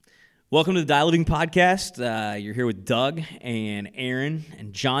Welcome to the Dial Living Podcast. You're here with Doug and Aaron,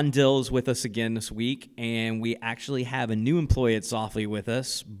 and John Dill is with us again this week. And we actually have a new employee at Softly with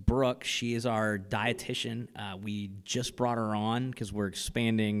us, Brooke. She is our dietitian. We just brought her on because we're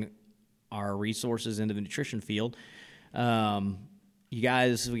expanding our resources into the nutrition field. You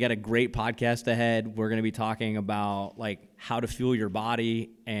guys, we got a great podcast ahead. We're going to be talking about like how to fuel your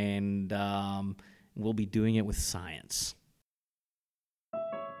body, and we'll be doing it with science.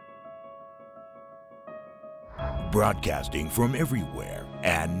 Broadcasting from everywhere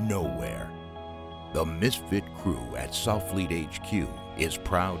and nowhere, the Misfit crew at Southfleet HQ is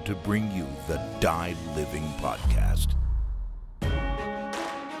proud to bring you the Die Living Podcast.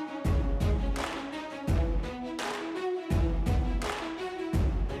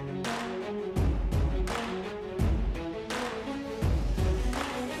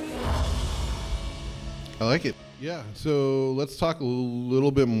 I like it. Yeah, so let's talk a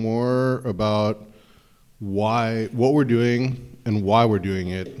little bit more about what we're doing and why we're doing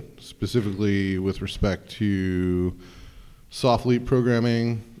it, specifically with respect to Softfleet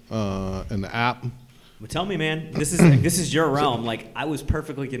programming and the app. Well, tell me, man, this is your realm. Like, I was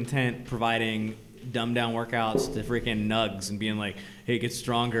perfectly content providing dumbed down workouts to freaking nugs and being like, hey, get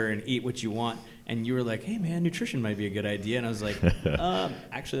stronger and eat what you want. And you were like, hey, man, nutrition might be a good idea. And I was like,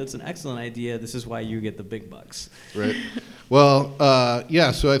 actually, that's an excellent idea. This is why you get the big bucks. Right. Well,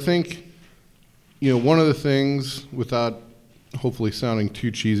 yeah, so I think, one of the things, without hopefully sounding too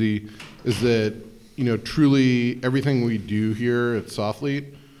cheesy, is that, truly everything we do here at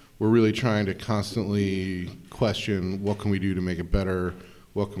Softfleet, we're really trying to constantly question what can we do to make it better,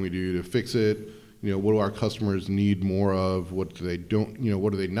 what can we do to fix it, what do our customers need more of, what do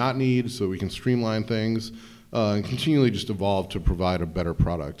they not need, so we can streamline things and continually just evolve to provide a better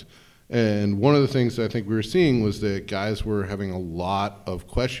product. And one of the things that I think we were seeing was that guys were having a lot of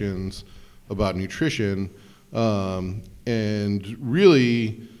questions about nutrition, and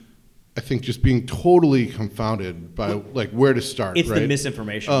really, I think just being totally confounded by where to start. It's right? The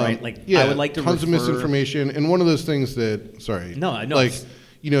misinformation, right? Yeah, I would like to tons of misinformation, and one of those things that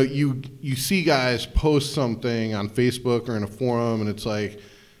you see guys post something on Facebook or in a forum, and it's like,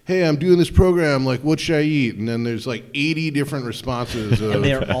 hey, I'm doing this program, what should I eat? And then there's 80 different responses. And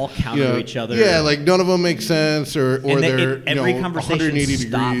they're all counter each other. Yeah, none of them make sense, or they're every conversation 180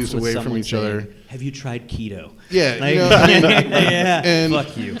 degrees away from each other. Have you tried keto? Yeah, yeah. And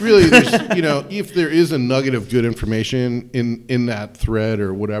fuck you. Really, there's, if there is a nugget of good information in that thread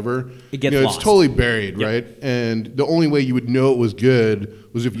or whatever, it gets lost. It's totally buried, yep. Right? And the only way you would know it was good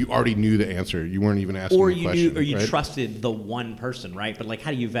was if you already knew the answer. You weren't even asking the question. Or you right? trusted the one person, right? But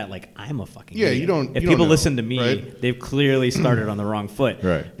how do you vet? I'm a fucking yeah. idiot. You don't. If you people don't know, listen to me, right? They've clearly started on the wrong foot.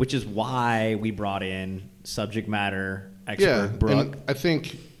 Right. Which is why we brought in subject matter expert Brooke. And I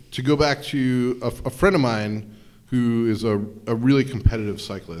think to go back to a friend of mine who is a really competitive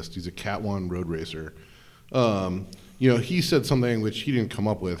cyclist. He's a Cat 1 road racer. He said something which he didn't come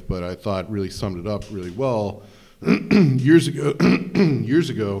up with, but I thought really summed it up really well years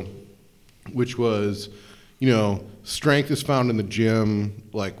ago, which was, strength is found in the gym,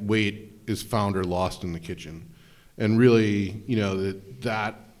 weight is found or lost in the kitchen. And really,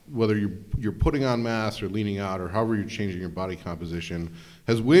 that whether you're putting on mass or leaning out or however you're changing your body composition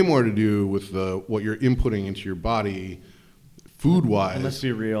has way more to do with what you're inputting into your body food-wise. And let's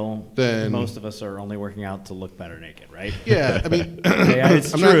be real, then most of us are only working out to look better naked, right? Yeah, I mean...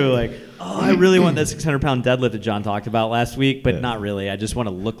 it's true. I really want that 600-pound deadlift that John talked about last week, but not really. I just want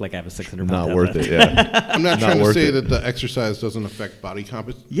to look like I have a 600-pound deadlift. Not worth it, yeah. I'm not trying to say that the exercise doesn't affect body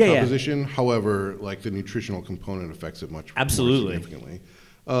composition. Yeah. However, the nutritional component affects it much Absolutely. more significantly.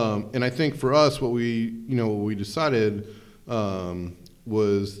 And I think for us, what we decided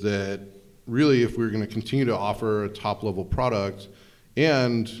was that really, if we were going to continue to offer a top-level product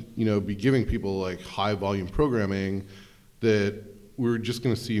and, be giving people high-volume programming, that we're just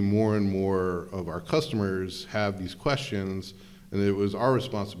going to see more and more of our customers have these questions, and it was our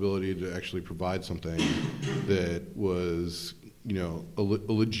responsibility to actually provide something that was, a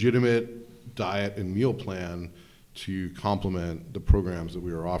legitimate diet and meal plan to complement the programs that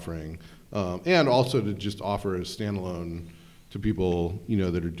we were offering, and also to just offer a standalone to people,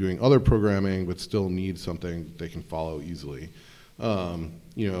 that are doing other programming but still need something they can follow easily.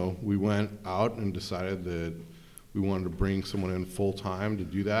 We went out and decided that we wanted to bring someone in full time to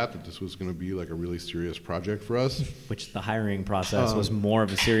do that this was going to be a really serious project for us. Which the hiring process was more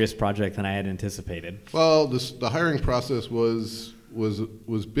of a serious project than I had anticipated. Well, the hiring process was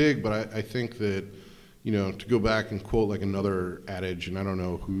big, but I think that, to go back and quote another adage, and I don't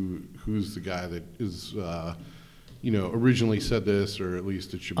know who's the guy that is originally said this, or at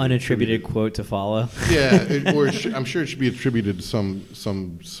least it should be unattributed quote to follow. Yeah, I'm sure it should be attributed to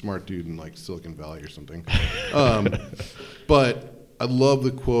some smart dude in like Silicon Valley or something. But I love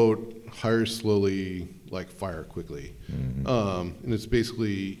the quote, hire slowly, like fire quickly. And it's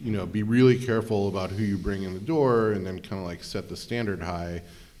basically, be really careful about who you bring in the door, and then kind of like set the standard high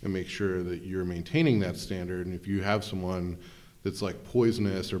and make sure that you're maintaining that standard. And if you have someone that's like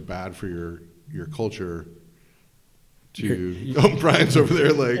poisonous or bad for your culture, Brian's over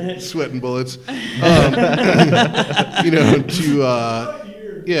there like sweating bullets, to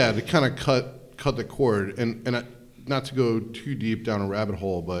kind of cut the cord, and not to go too deep down a rabbit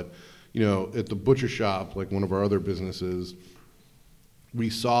hole, but at the butcher shop, like one of our other businesses, we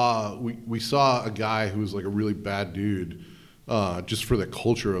saw a guy who was like a really bad dude, just for the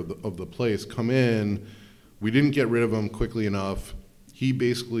culture of the place, come in. We didn't get rid of him quickly enough. He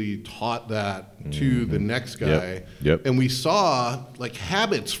basically taught that to the next guy. Yep. And we saw like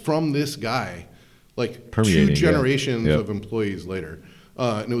habits from this guy, like permeating, 2 generations of employees later.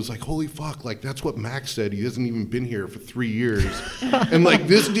 And it was like, holy fuck, like that's what Max said. He hasn't even been here for 3 years. And like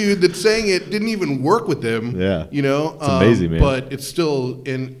this dude that's saying it didn't even work with him. Yeah. It's amazing, man. But it's still,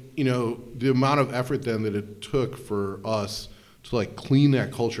 and the amount of effort then that it took for us to like clean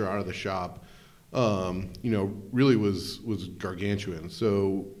that culture out of the shop, really was gargantuan.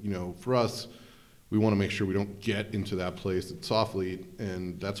 So, for us, we want to make sure we don't get into that place at Soflete,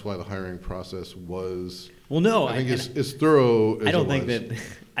 and that's why the hiring process was. Well, no, I think it's thorough. As I don't think was. that.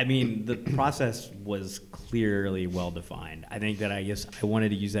 I mean, the process was clearly well defined. I think that I wanted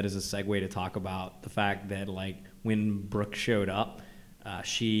to use that as a segue to talk about the fact that like when Brooke showed up,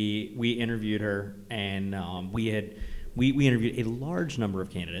 we interviewed her, and we interviewed a large number of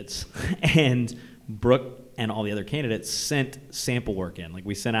candidates, and Brooke and all the other candidates sent sample work in. Like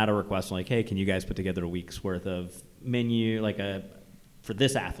we sent out a request like, hey, can you guys put together a week's worth of menu, like for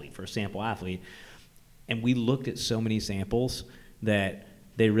this athlete, for a sample athlete? And we looked at so many samples that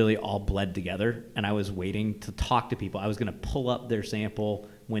they really all bled together. And I was waiting to talk to people. I was going to pull up their sample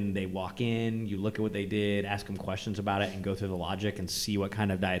when they walk in. You look at what they did, ask them questions about it, and go through the logic and see what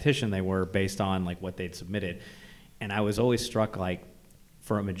kind of dietitian they were based on like what they'd submitted. And I was always struck, like,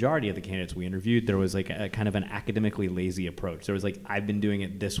 for a majority of the candidates we interviewed, there was like a kind of an academically lazy approach. There was like, I've been doing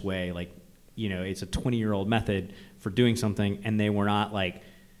it this way, like, it's a 20-year-old method for doing something, and they were not like,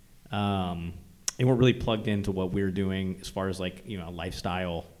 they weren't really plugged into what we were doing as far as like,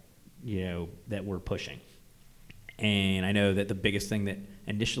 lifestyle, that we're pushing. And I know that the biggest thing that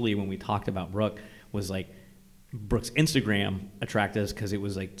initially when we talked about Brooke was like, Brooke's Instagram attracted us because it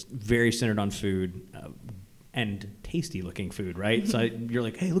was like very centered on food, and tasty looking food, right? So you're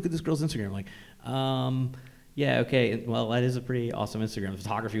like, hey, look at this girl's Instagram. I'm like, yeah, okay. Well, that is a pretty awesome Instagram. The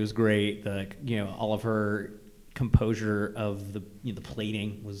photography was great. All of her composure of the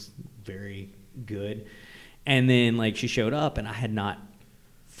plating was very good. And then like she showed up, and I had not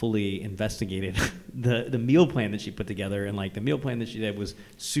fully investigated the meal plan that she put together, and like the meal plan that she did was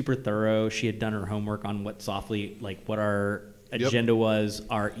super thorough. She had done her homework on what Soflete, like what our agenda was,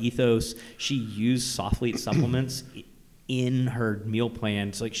 our ethos. She used Soflete supplements in her meal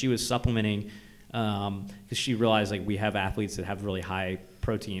plan. So like she was supplementing because she realized like we have athletes that have really high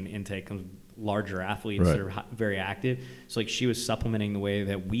protein intake, larger athletes that are very active. So like she was supplementing the way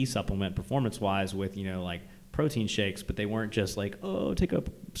that we supplement performance-wise with like protein shakes, but they weren't just like, oh, take a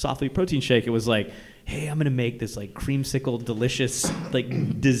Soflete protein shake. It was like, hey, I'm gonna make this like creamsicle delicious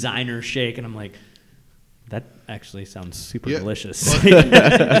like designer shake, and I'm like, that actually sounds super delicious.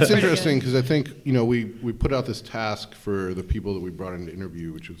 It's interesting because I think, we put out this task for the people that we brought in to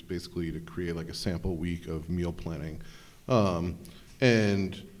interview, which was basically to create like a sample week of meal planning.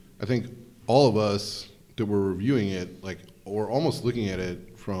 And I think all of us that were reviewing it, like, or almost looking at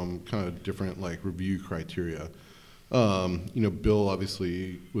it from kind of different like review criteria. Bill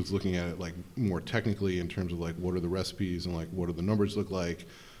obviously was looking at it like more technically in terms of like what are the recipes and like what do the numbers look like.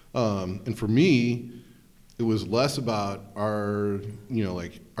 And for me, it was less about are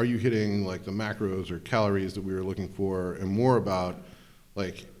you hitting like the macros or calories that we were looking for, and more about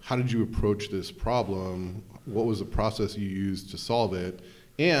like how did you approach this problem? What was the process you used to solve it?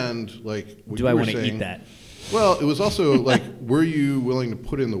 And like what do you I were want to saying, eat that? Well, it was also like, were you willing to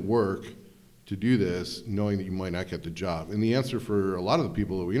put in the work to do this, knowing that you might not get the job? And the answer for a lot of the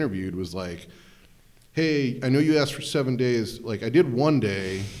people that we interviewed was like, hey, I know you asked for 7 days. Like, I did 1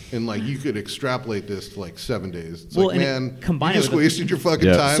 day, and like you could extrapolate this to like 7 days. It's Well, like, and man, combine you it just with the- wasted your fucking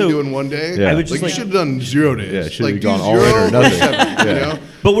Yeah. time So, doing 1 day. Yeah. I would just Like, you should have done 0 days. Yeah, should've like, gone do all in 0 or nothing. 7, you Yeah. know?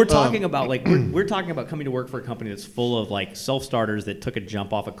 But we're talking about like we're talking about coming to work for a company that's full of like self-starters that took a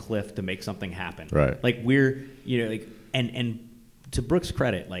jump off a cliff to make something happen. Right. Like we're like and to Brooke's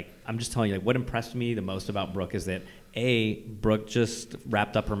credit, like I'm just telling you, like what impressed me the most about Brooke is that Brooke just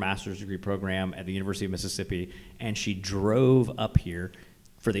wrapped up her master's degree program at the University of Mississippi, and she drove up here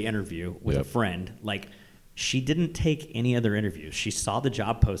for the interview with a friend. Like, she didn't take any other interviews. She saw the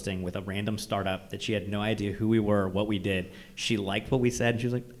job posting with a random startup that she had no idea who we were, what we did. She liked what we said, and she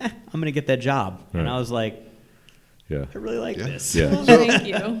was like, I'm going to get that job. Right. And I was like, Yeah. I really like this. Yeah. Well, thank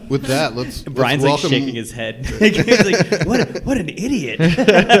you. With that, let's Brian's welcome, like shaking his head. He's like, what an idiot. I was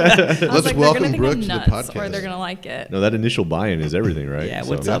Let's like, they're welcome gonna think Brooke I'm to the nuts, or podcast. they're gonna like it. No, that initial buy-in is everything, right? Yeah,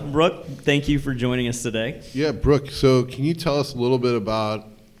 So- what's up, Brooke? Thank you for joining us today. Yeah, Brooke, so can you tell us a little bit about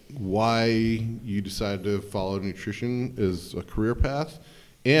why you decided to follow nutrition as a career path,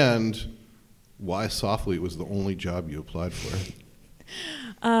 and why Softlete was the only job you applied for?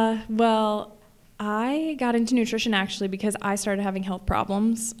 Well, I got into nutrition actually because I started having health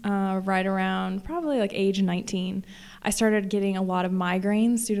problems right around probably like age 19. I started getting a lot of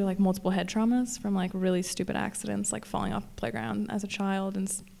migraines due to like multiple head traumas from like really stupid accidents, like falling off the playground as a child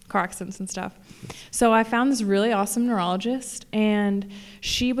and car accidents and stuff. So I found this really awesome neurologist, and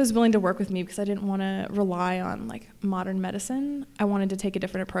she was willing to work with me because I didn't want to rely on like modern medicine. I wanted to take a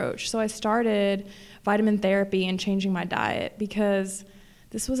different approach. So I started vitamin therapy and changing my diet because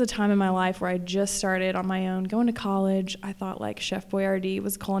this was a time in my life where I just started on my own, going to college. I thought like Chef Boyardee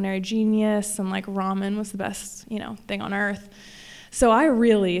was a culinary genius and like ramen was the best, thing on earth. So I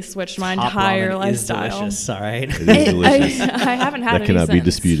really switched my Hot entire ramen lifestyle. is delicious, all right? It is delicious. I haven't had That any cannot be since.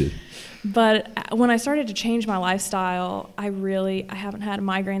 disputed. But when I started to change my lifestyle, I haven't had a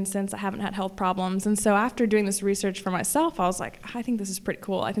migraine since. I haven't had health problems. And so after doing this research for myself, I was like, I think this is pretty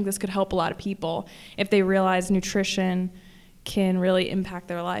cool. I think this could help a lot of people if they realize nutrition can really impact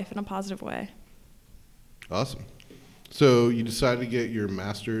their life in a positive way. Awesome. So you decided to get your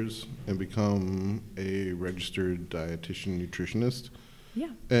master's and become a registered dietitian nutritionist.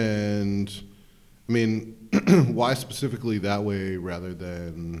 Yeah. And I mean, why specifically that way rather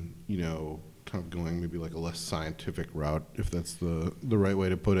than, kind of going maybe like a less scientific route, if that's the right way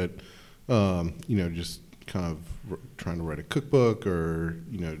to put it, just kind of trying to write a cookbook or,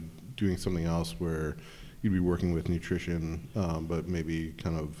 doing something else where you'd be working with nutrition, but maybe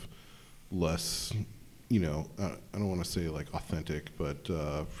kind of less, I don't want to say like authentic, but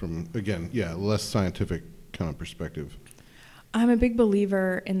from, again, less scientific kind of perspective. I'm a big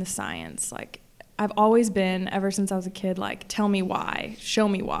believer in the science. Like, I've always been, ever since I was a kid, like, tell me why, show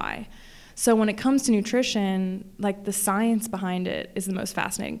me why. So when it comes to nutrition, like, the science behind it is the most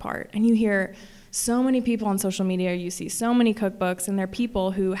fascinating part. And you hear so many people on social media, you see so many cookbooks, and they're people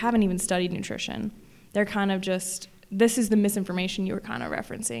who haven't even studied nutrition. They're kind of just, this is the misinformation you were kind of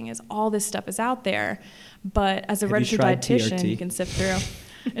referencing, is all this stuff is out there. But as a Have you registered tried dietitian, TRT? you can sift through.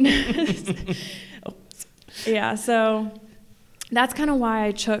 Yeah, so that's kind of why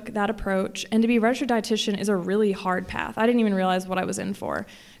I took that approach. And to be a registered dietitian is a really hard path. I didn't even realize what I was in for.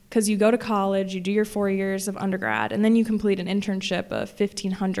 Because you go to college, you do your 4 years of undergrad, and then you complete an internship of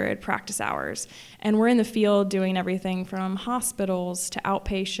 1,500 practice hours. And we're in the field doing everything from hospitals to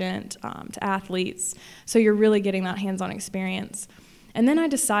outpatient to athletes. So you're really getting that hands-on experience. And then I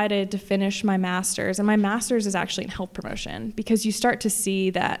decided to finish my master's, and my master's is actually in health promotion, because you start to see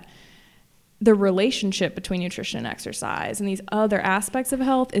that the relationship between nutrition and exercise and these other aspects of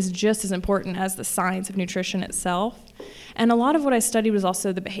health is just as important as the science of nutrition itself. And a lot of what I studied was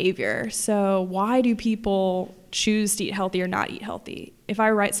also the behavior. So why do people choose to eat healthy or not eat healthy? If I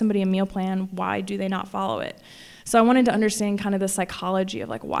write somebody a meal plan, why do they not follow it? So I wanted to understand kind of the psychology of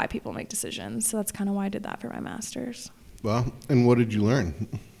like why people make decisions. So that's kind of why I did that for my master's. Well, and what did you learn?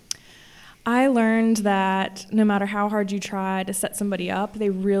 I learned that no matter how hard you try to set somebody up,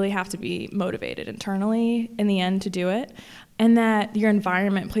 they really have to be motivated internally in the end to do it, and that your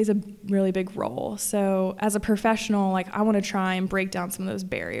environment plays a really big role. So as a professional, like, I want to try and break down some of those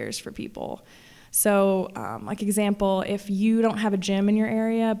barriers for people. So like example, if you don't have a gym in your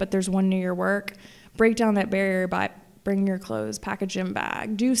area, but there's one near your work, break down that barrier by bringing your clothes, pack a gym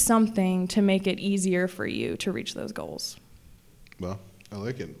bag, do something to make it easier for you to reach those goals. Well, I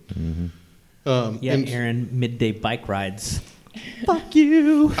like it. Mm-hmm. And Aaron, midday bike rides. Fuck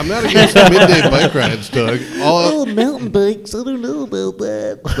you. I'm not against midday bike rides, Doug. Oh, mountain bikes. I don't know about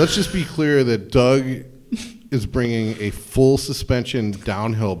that. Let's just be clear that Doug is bringing a full suspension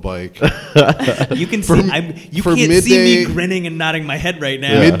downhill bike. You can For- see. You for can't see me midday- grinning and nodding my head right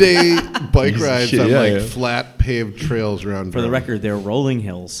now. Midday bike rides Shit, on yeah, like yeah. flat paved trails around. For the Drum. record, they're rolling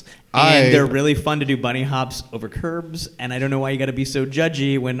hills. And I- they're really fun to do bunny hops over curbs. And I don't know why you got to be so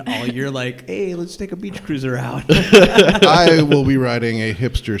judgy when all you're like, hey, let's take a beach cruiser out. I will be riding a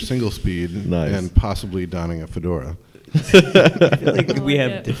hipster single speed Nice. and possibly donning a fedora. I feel like I we like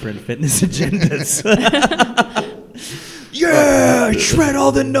have it. different fitness agendas. Yeah, shred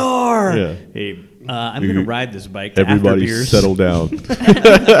all the gnar. Yeah. Hey, I'm going to ride this bike to after Everybody beers. settle down.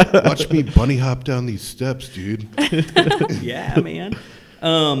 Watch me bunny hop down these steps, dude. Yeah, man.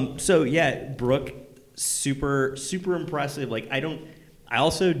 So yeah, Brooke, super impressive. Like I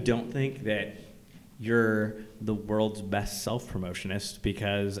also don't think that you're the world's best self-promotionist,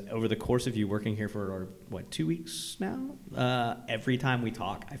 because over the course of you working here for 2 weeks now, every time we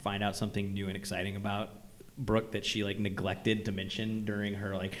talk, I find out something new and exciting about Brooke that she like neglected to mention during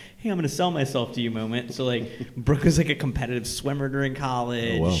her like, hey, I'm gonna sell myself to you moment. So like Brooke was like a competitive swimmer during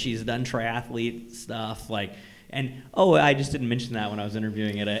college. Oh, wow. She's done triathlete stuff like. And I just didn't mention that when I was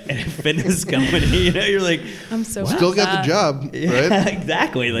interviewing at a fitness company. You know, you're like, I'm so Still got the sad. job, yeah, right?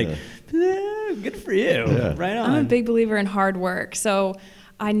 exactly. Like, good for you. Yeah. Right on. I'm a big believer in hard work. So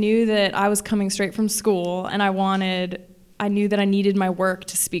I knew that I was coming straight from school, and I knew that I needed my work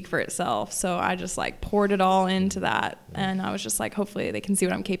to speak for itself. So I just like poured it all into that. And I was just like, hopefully they can see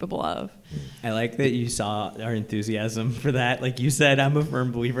what I'm capable of. I like that you saw our enthusiasm for that. Like you said, I'm a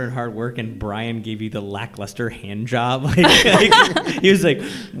firm believer in hard work, and Brian gave you the lackluster hand job. Like, he was like,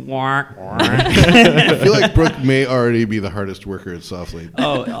 wah, wah. I feel like Brooke may already be the hardest worker at Softly.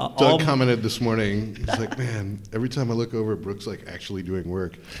 Doug commented this morning. He's like, man, every time I look over, Brooke's like actually doing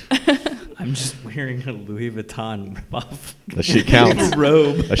work. I'm just wearing a Louis Vuitton ripoff That shit counts.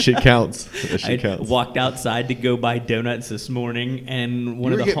 robe. That shit counts. That I shit counts. walked outside to go buy donuts this morning, and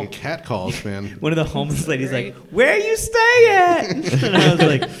one You were of the getting cat calls, man. one of the homeless ladies Great. like, "Where you stay at?" And I was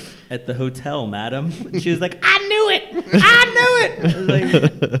like, "At the hotel, madam." And she was like, "I knew it. I knew it." I was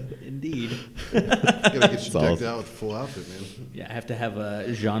like, "Indeed." Gotta get you That's decked awesome. out with full outfit, man. Yeah, I have to have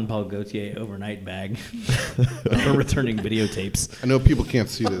a Jean-Paul Gaultier overnight bag for returning videotapes. I know people can't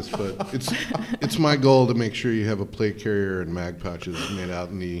see this, but it's my goal to make sure you have a plate carrier and mag pouches made out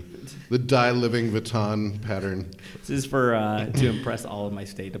in the Die Living Vuitton pattern, This is for to impress all of my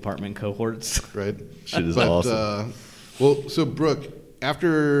State Department cohorts. right? Shit is But, awesome. Well, so Brooke,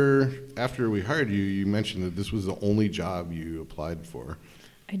 after we hired you, you mentioned that this was the only job you applied for.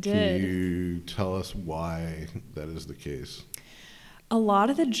 I did. Can you tell us why that is the case? A lot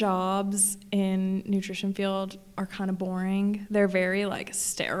of the jobs in nutrition field are kind of boring. They're very like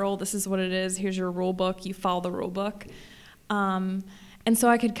sterile. This is what it is. Here's your rule book. You follow the rule book. And so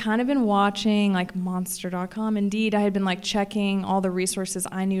I could kind of been watching like Monster.com. Indeed, I had been like checking all the resources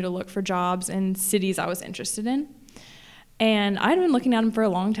I knew to look for jobs in cities I was interested in. And I'd been looking at them for a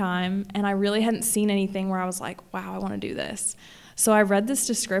long time, and I really hadn't seen anything where I was like, wow, I want to do this. So I read this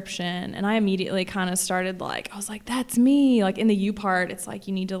description, and I immediately kind of started like, I was like, that's me. Like in the U part, it's like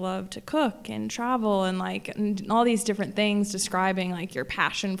you need to love to cook and travel and like and all these different things describing like your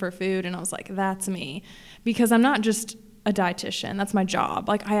passion for food. And I was like, that's me. Because I'm not just a dietitian. That's my job.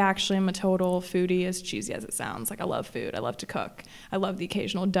 Like I actually am a total foodie, as cheesy as it sounds. Like I love food. I love to cook. I love the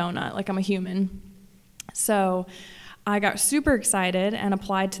occasional donut. Like I'm a human. So I got super excited and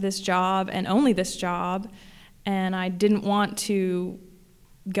applied to this job and only this job. And I didn't want to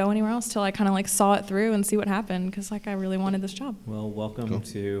go anywhere else till I kind of like saw it through and see what happened, because like I really wanted this job. Well, welcome Cool.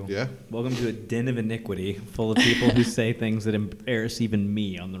 to Yeah. welcome to a den of iniquity, full of people who say things that embarrass even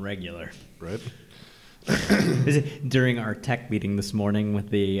me on the regular. Right? During our tech meeting this morning with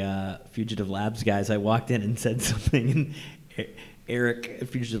the Fugitive Labs guys, I walked in and said something, and Eric at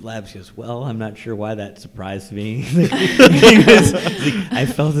Fugitive Labs goes, "Well, I'm not sure why that surprised me." He goes, I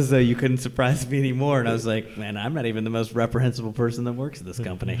felt as though you couldn't surprise me anymore, and I was like, "Man, I'm not even the most reprehensible person that works at this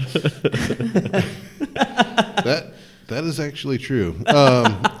company." That is actually true.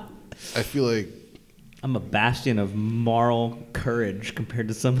 I feel like I'm a bastion of moral courage compared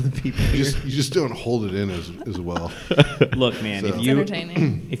to some of the people you here. just don't hold it in as well. Look, man, So- if It's you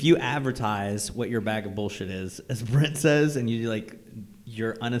entertaining. if you advertise what your bag of bullshit is, as Brent says, and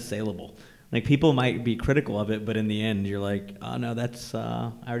you're unassailable. Like people might be critical of it, but in the end, you're like, oh no, that's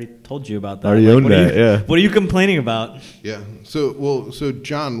I already told you about that. Already Like, owned what are that, you- yeah. What are you complaining about? Yeah. So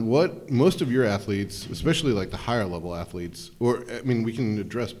John, what most of your athletes, especially like the higher level athletes, or I mean, we can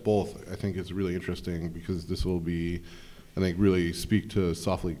address both. I think it's really interesting because this will be, I think, really speak to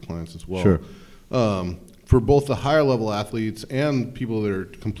Softly clients as well. Sure. for both the higher level athletes and people that are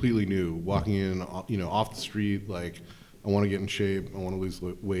completely new, walking in, off the street, like, I want to get in shape, I want to lose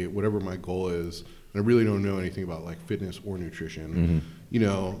weight, whatever my goal is, and I really don't know anything about like fitness or nutrition.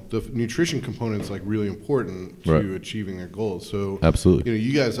 The nutrition component's like really important to achieving their goals. So absolutely,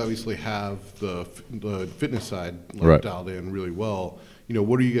 you guys obviously have the fitness side dialed in really well.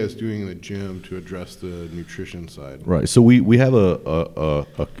 What are you guys doing in the gym to address the nutrition side? Right. So we have a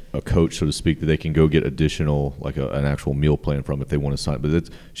coach, so to speak, that they can go get additional, like an actual meal plan from if they want to sign. But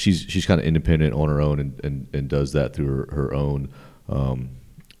she's kind of independent on her own and does that through her own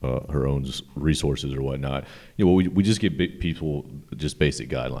resources or whatnot. We just give people just basic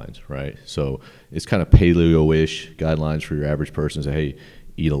guidelines, right? So it's kind of paleo-ish guidelines for your average person. Say, hey,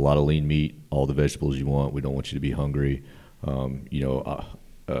 eat a lot of lean meat, all the vegetables you want. We don't want you to be hungry.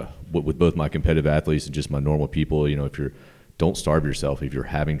 With both my competitive athletes and just my normal people, don't starve yourself. If you're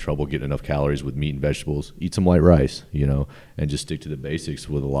having trouble getting enough calories with meat and vegetables, eat some white rice, and just stick to the basics.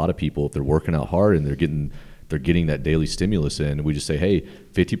 With a lot of people, if they're working out hard and they're getting that daily stimulus in, we just say, hey,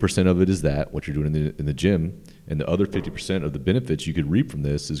 50% of it is that, what you're doing in the gym, and the other 50% of the benefits you could reap from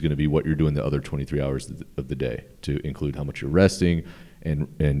this is going to be what you're doing the other 23 hours of the day, to include how much you're resting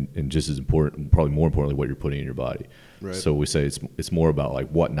and just as important, probably more importantly, what you're putting in your body. Right. So we say it's more about like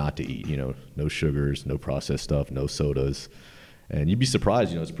what not to eat, no sugars, no processed stuff, no sodas. And you'd be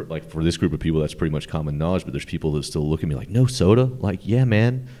surprised, it's like for this group of people, that's pretty much common knowledge, but there's people that still look at me like, no soda? Like, yeah,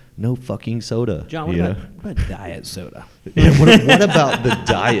 man, no fucking soda. John, what about diet soda? Yeah, what about the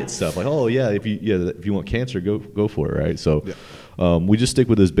diet stuff? Like, oh, yeah, if you want cancer, go for it, right? So we just stick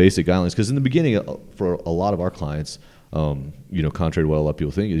with those basic guidelines, because in the beginning, for a lot of our clients, contrary to what a lot of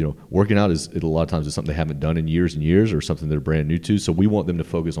people think, working out a lot of times is something they haven't done in years and years, or something they're brand new to. So we want them to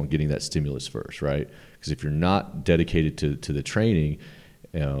focus on getting that stimulus first, right? Because if you're not dedicated to the training,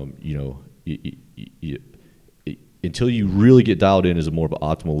 until you really get dialed in as a more of an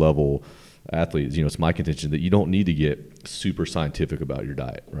optimal level athlete, it's my contention that you don't need to get super scientific about your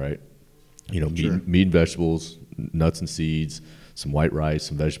diet, right? Meat and vegetables, nuts and seeds, some white rice,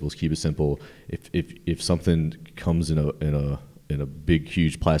 some vegetables. Keep it simple. If something comes in a big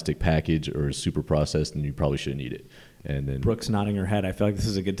huge plastic package or is super processed, then you probably shouldn't eat it. And then Brooke's nodding her head. I feel like this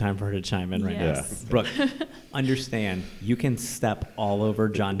is a good time for her to chime in right now. Yeah. Brooke, understand, you can step all over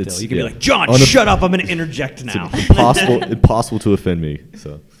John Dill. You can be like, John, shut up. I'm going to interject now. Impossible to offend me.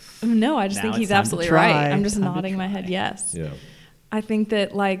 So no, I just think he's absolutely right. I'm just nodding my head yes. Yeah. I think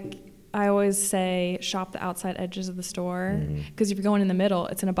that, like, I always say shop the outside edges of the store, because if you're going in the middle,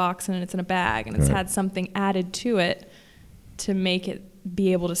 it's in a box and it's in a bag, and it's had something added to it to make it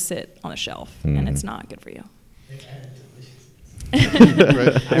be able to sit on a shelf, and it's not good for you.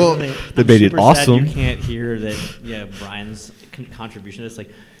 Right. Well, they made it awesome. You can't hear that. Brian's contribution is like,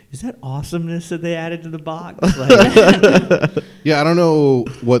 is that awesomeness that they added to the box? Like, yeah, I don't know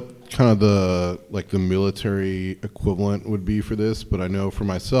what kind of the military equivalent would be for this, but I know for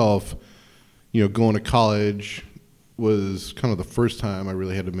myself, going to college was kind of the first time I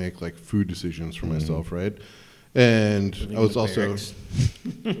really had to make like food decisions for myself, right? And I was also,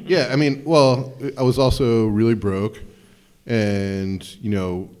 I was also really broke, and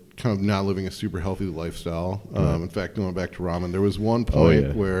kind of not living a super healthy lifestyle. In fact, going back to ramen, there was one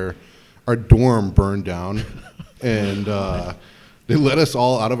point where our dorm burned down, and they let us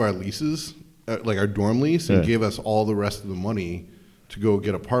all out of our leases, like our dorm lease, and gave us all the rest of the money to go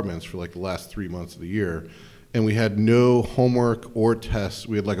get apartments for like the last 3 months of the year. And we had no homework or tests.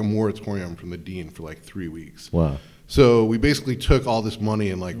 We had like a moratorium from the dean for like 3 weeks. Wow. So we basically took all this money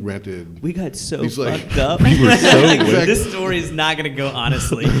and like rented. We got so like, fucked up. We were so This story is not going to go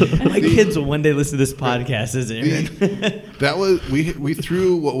honestly. My kids will one day listen to this podcast, isn't it? That was we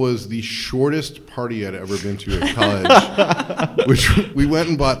threw what was the shortest party I'd ever been to at college, which we went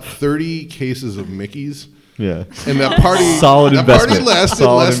and bought 30 cases of Mickey's. Yeah. And that party investment. Party lasted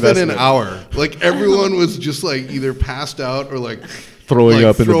Solid less investment. than an hour. Like everyone was just like either passed out or like throwing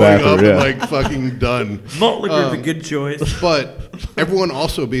up in the bathroom, and like fucking done. Malt liquor is a good choice. But everyone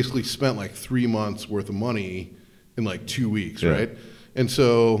also basically spent like 3 months worth of money in like 2 weeks, right? And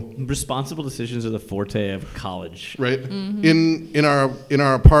so responsible decisions are the forte of college, right? In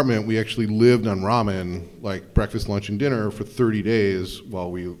our apartment, we actually lived on ramen, like breakfast, lunch, and dinner for 30 days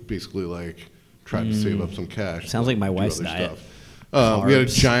while we basically like tried to save up some cash. Sounds like my wife's diet. We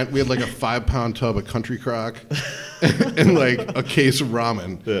had like a 5-pound tub of Country Crock and like a case of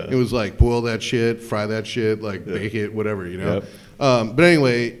ramen. Yeah. It was like boil that shit, fry that shit, like bake it, whatever, Yep. But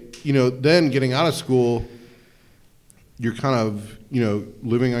anyway, then getting out of school, you're kind of,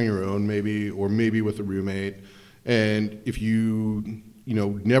 living on your own maybe, or maybe with a roommate. And if you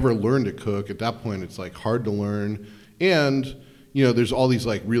never learned to cook. At that point, it's like hard to learn. And, there's all these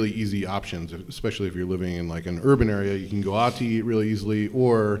like really easy options, especially if you're living in like an urban area. You can go out to eat really easily,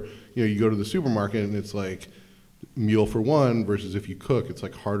 or, you go to the supermarket and it's like meal for one, versus if you cook, it's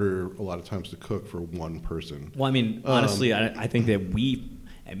like harder a lot of times to cook for one person. Well, I mean, honestly, I think that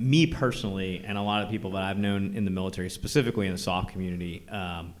me personally, and a lot of people that I've known in the military, specifically in the SOF community,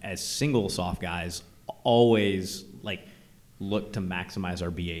 as single SOF guys, always like look to maximize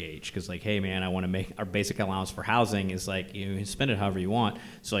our BAH, because like, hey man, I want to make our basic allowance for housing is like, you can spend it however you want.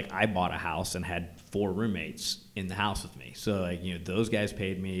 So like, I bought a house and had 4 roommates in the house with me. So like, those guys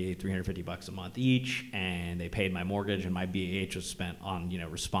paid me $350 a month each, and they paid my mortgage, and my BAH was spent on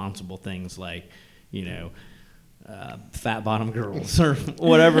responsible things like fat bottom girls or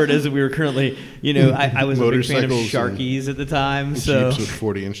whatever it is that we were currently, I was a big fan of Sharkies at the time. So Jeeps with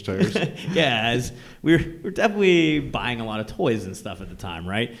 40-inch tires. yeah, we were definitely buying a lot of toys and stuff at the time,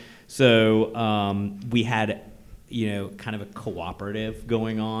 right? So we had, kind of a cooperative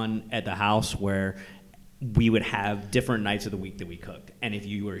going on at the house where we would have different nights of the week that we cooked. And if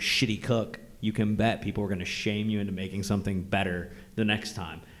you were a shitty cook, you can bet people were going to shame you into making something better the next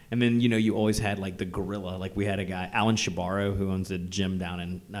time. And then, you always had, like, the gorilla. Like, we had a guy, Alan Shabaro, who owns a gym down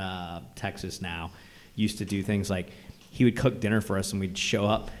in Texas now, used to do things like he would cook dinner for us, and we'd show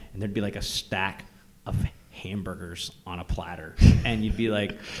up, and there'd be, like, a stack of hamburgers on a platter. And you'd be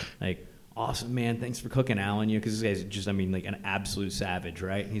like, awesome, man, thanks for cooking, Alan. Because this guy's just, like, an absolute savage,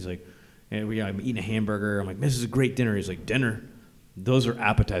 right? And he's like, hey, I'm eating a hamburger. I'm like, this is a great dinner. He's like, dinner? Those are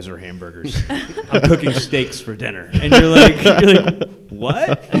appetizer hamburgers. I'm cooking steaks for dinner. And you're like,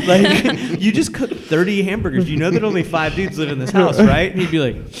 what? Like, you just cooked 30 hamburgers. You know that only 5 dudes live in this house, right? And he'd be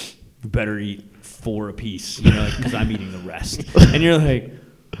like, you better eat 4 apiece, because I'm eating the rest. And you're like,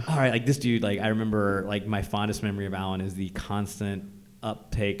 all right, like this dude, like I remember, like my fondest memory of Alan is the constant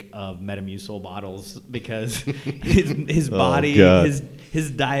uptake of Metamucil bottles, because his body,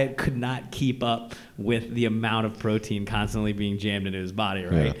 his diet could not keep up with the amount of protein constantly being jammed into his body,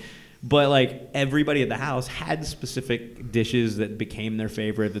 right? Yeah. But like everybody at the house had specific dishes that became their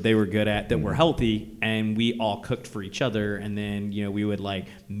favorite, that they were good at, that were healthy, and we all cooked for each other. And then we would like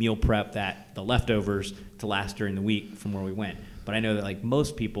meal prep the leftovers to last during the week from where we went. But I know that like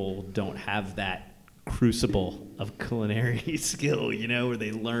most people don't have that crucible of culinary skill, where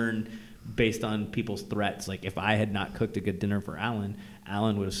they learn based on people's threats. Like if I had not cooked a good dinner for Alan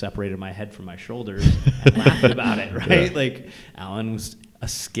would have separated my head from my shoulders and laughed about it, right? Yeah. Like Alan was a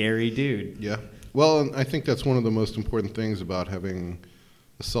scary dude. Yeah. Well, and I think that's one of the most important things about having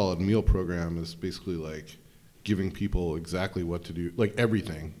a solid meal program is basically like giving people exactly what to do, like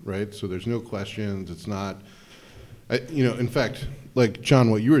everything, right? So there's no questions. It's not, in fact, like John,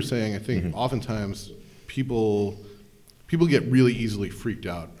 what you were saying, I think oftentimes people get really easily freaked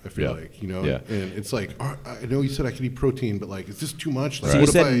out, I feel like, and it's like, oh, I know you said I could eat protein, but like, is this too much? Like, so you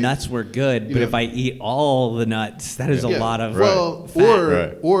said nuts were good, but if I eat all the nuts, that is a lot of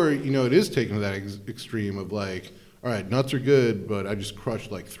fat. Or it is taken to that extreme of like, all right, nuts are good, but I just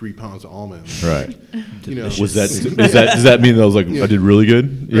crushed like 3 pounds of almonds. Right. Does that mean that I was like, I did really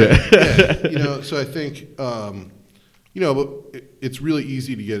good? Right. Yeah. So I think, but it's really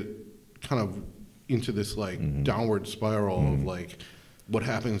easy to get kind of into this like downward spiral of like, what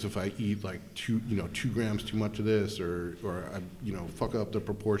happens if I eat like 2 grams too much of this, or I fuck up the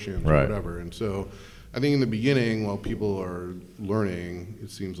proportions or whatever. And so I think in the beginning, while people are learning,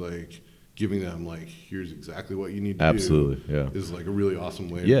 it seems like giving them like, here's exactly what you need to do is like a really awesome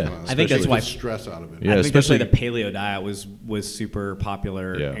way to kind of, I think that's why stress out of it. Yeah, I think that's why the paleo diet was super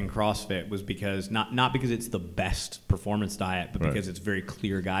popular in CrossFit, was because not because it's the best performance diet, but because it's very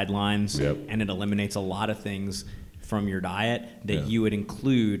clear guidelines and it eliminates a lot of things from your diet that you would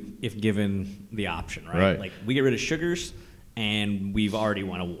include if given the option, right? Like we get rid of sugars and we've already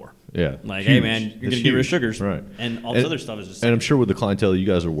won a war. Yeah. Like, hey, man, you're going to get rid of sugars. Right. And all this other stuff is just... And I'm sure with the clientele you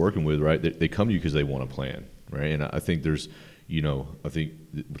guys are working with, right, they come to you because they want a plan, right? And I think there's, I think,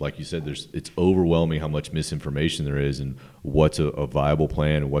 like you said, it's overwhelming how much misinformation there is and what's a viable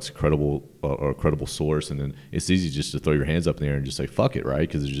plan and what's a credible source. And then it's easy just to throw your hands up in the air and just say, fuck it, right?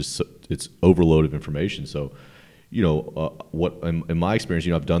 Because it's overload of information. So, what in my experience,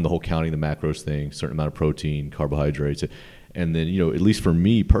 I've done the whole counting the macros thing, certain amount of protein, carbohydrates. And then, at least for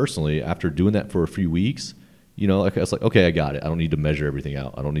me personally, after doing that for a few weeks, I was like, okay, I got it. I don't need to measure everything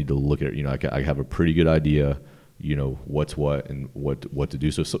out. I don't need to look at it. I have a pretty good idea you know, what's what and what to do.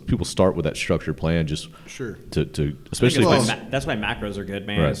 So people start with that structured plan just Sure. to especially I if think it's, that's why macros are good,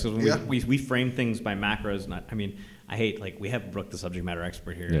 man. Right. So when Yeah. we frame things by macros. I hate, like, we have Brooke, the subject matter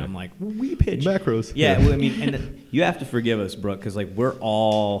expert here, and Yeah. I'm like, well, we pitch Macros. Yeah, Yeah. well, I mean, and you have to forgive us, Brooke, because, like, we're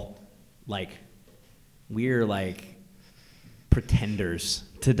all like, we're like pretenders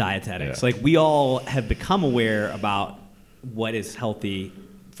to dietetics. Yeah. Like, we all have become aware about what is healthy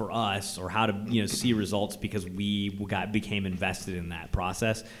for us, or how to, you know, see results, because we became invested in that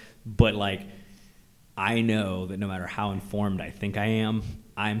process. But, like, I know that no matter how informed I think I am,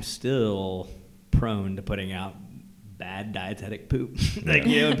 I'm still prone to putting out bad dietetic poop. Like,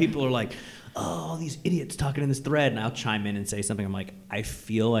 you know, and people are like, oh, all these idiots talking in this thread, and I'll chime in and say something. I'm like, I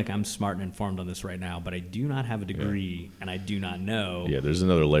feel like I'm smart and informed on this right now, but I do not have a degree, and I do not know. yeah, there's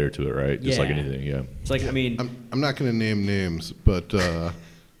another layer to it, right? Just like Yeah. anything, yeah. It's like, I mean, I'm not going to name names, but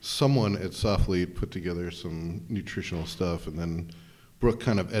someone at Softlete put together some nutritional stuff, and then Brooke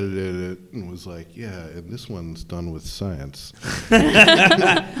kind of edited it and was like, yeah, and this one's done with science.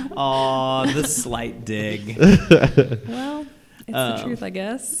 aw, the slight dig. Well, it's the truth, I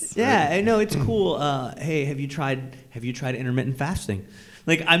guess. Yeah, I know, it's cool. Hey, have you tried intermittent fasting?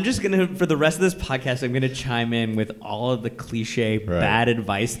 Like, I'm just gonna, for the rest of this podcast, I'm gonna chime in with all of the cliche bad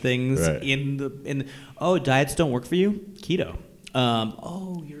advice things Right. oh, diets don't work for you? Keto.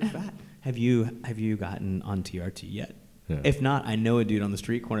 Oh, you're fat. Have you gotten on TRT yet? Yeah. If not, I know a dude on the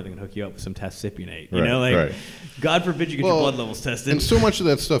street corner that can hook you up with some Test-Cypionate. You Right, know, like, right. God forbid you get your blood levels tested. And so much of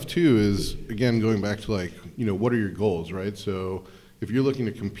that stuff too is, again, going back to, like, you know, what are your goals, right? So if you're looking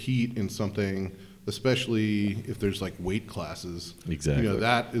to compete in something, especially if there's like weight classes, Exactly. you know,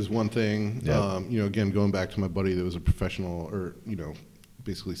 that is one thing. Yep. You know, again, going back to my buddy that was a professional, or, you know,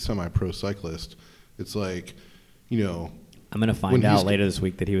 basically semi-pro cyclist, it's like, you know, I'm gonna when find he's- out later this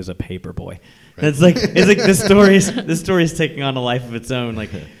week that he was a paper boy. It's like this story's taking on a life of its own.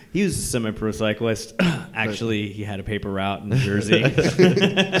 Like, he was a semi-pro cyclist. Actually, he had a paper route in New Jersey.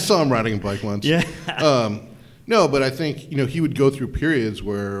 I saw him riding a bike once. Yeah. No, but I think, you know, he would go through periods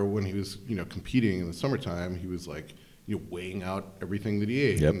where when he was, you know, competing in the summertime, he was like, you know, weighing out everything that he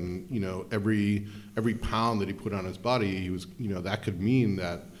ate. Yep. And, you know, every pound that he put on his body, he was, you know, that could mean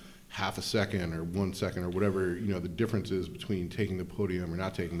that half a second or 1 second or whatever, you know, the difference is between taking the podium or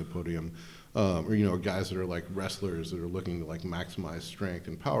not taking the podium. Or, you know, guys that are like wrestlers that are looking to like maximize strength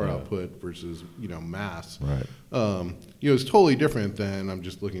and power output versus, you know, mass. Right. You know, it's totally different than I'm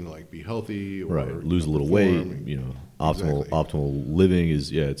just looking to like be healthy or Right, lose a you know, little weight. perform. You know, Exactly. optimal living is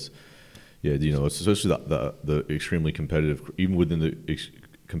you know, it's especially the extremely competitive, even within the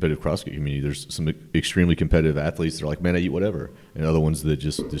competitive CrossFit community. There's some extremely competitive athletes that are like, man, I eat whatever, and other ones that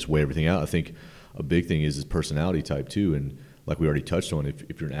just weigh everything out. I think a big thing is personality type too, and like we already touched on,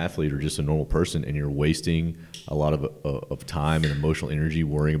 if you're an athlete or just a normal person and you're wasting a lot of time and emotional energy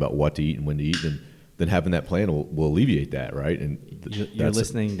worrying about what to eat and when to eat, then having that plan will alleviate that, right? And You're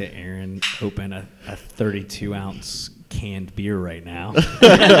listening to Aaron open a 32-ounce canned beer right now.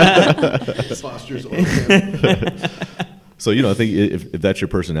 Foster's open. So, you know, I think if that's your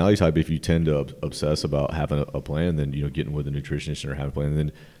personality type, if you tend to obsess about having a plan, then, you know, getting with a nutritionist or having a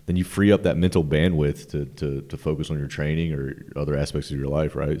plan, then you free up that mental bandwidth to focus on your training or other aspects of your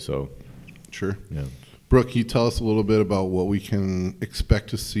life, right? So, Sure. yeah. Brooke, can you tell us a little bit about what we can expect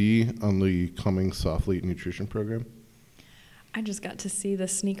to see on the coming Softlete nutrition program? I just got to see the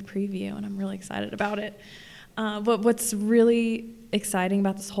sneak preview, and I'm really excited about it. But what's really exciting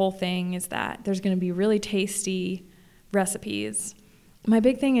about this whole thing is that there's going to be really tasty recipes. My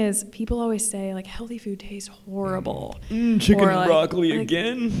big thing is people always say, like, healthy food tastes horrible. Chicken Or, and like- broccoli like-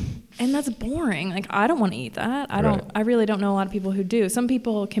 again. And that's boring. Like, I don't want to eat that. Right. I really don't know a lot of people who do. Some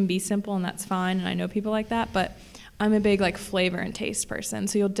people can be simple, and that's fine, and I know people like that, but I'm a big, like, flavor and taste person.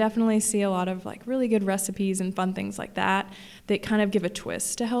 So you'll definitely see a lot of, like, really good recipes and fun things like that kind of give a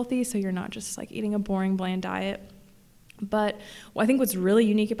twist to healthy, so you're not just, like, eating a boring, bland diet. But I think what's really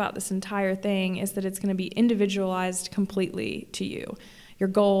unique about this entire thing is that it's going to be individualized completely to you. Your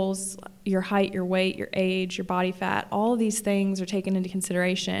goals, your height, your weight, your age, your body fat, all of these things are taken into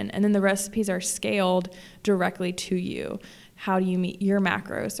consideration. And then the recipes are scaled directly to you. How do you meet your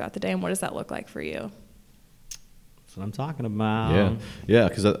macros throughout the day, and what does that look like for you? That's what I'm talking about. Yeah,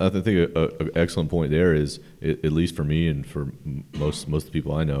 because I think an excellent point there is, at least for me and for most of the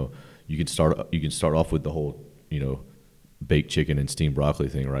people I know, you can start off with the whole, you know, baked chicken and steamed broccoli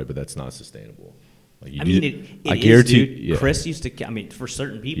thing, right? But that's not sustainable. Like, I mean, it I is, guarantee. dude. Yeah. Chris used to, I mean, for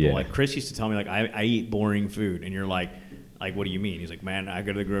certain people, Yeah. like Chris used to tell me, like, I eat boring food, and you're like, Like, what do you mean? He's like, man, I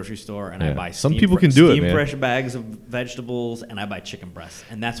go to the grocery store and I Yeah. buy Some people can do it, steam man. fresh bags of vegetables and I buy chicken breasts,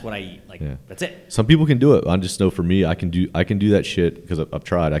 and that's what I eat. Like, Yeah. that's it. Some people can do it. I just know for me, I can do that shit because I've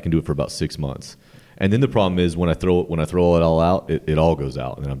tried. I can do it for about 6 months. And then the problem is when I throw it all out, it all goes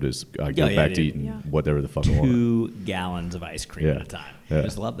out, and I go back to eating whatever the fuck I want. 2 gallons of ice cream at a time. Yeah. I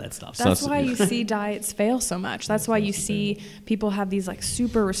just love that stuff. That's why you see diets fail so much. That's why you see people have these like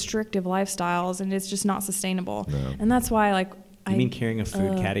super restrictive lifestyles, and it's just not sustainable. No. And that's why like You mean carrying a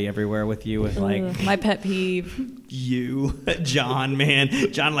food caddy everywhere with you with like my pet peeve. you, John, man.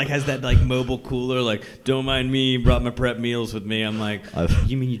 John like has that like mobile cooler, like, don't mind me, brought my prep meals with me. I'm like,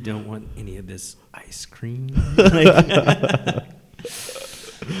 you mean you don't want any of this ice cream? I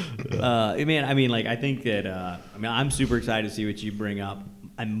think that I'm super excited to see what you bring up.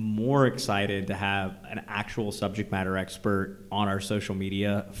 I'm more excited to have an actual subject matter expert on our social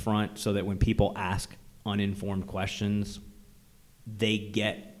media front so that when people ask uninformed questions, they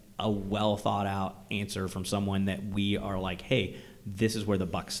get a well thought out answer from someone that we are like, hey, this is where the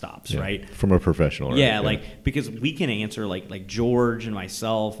buck stops, right? From a professional, right? Yeah, because we can answer like George and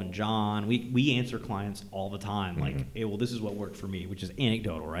myself and John, we answer clients all the time, like, hey, well, this is what worked for me, which is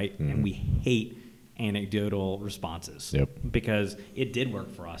anecdotal, right? And we hate anecdotal responses because it did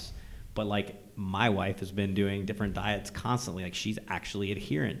work for us. But like my wife has been doing different diets constantly, like she's actually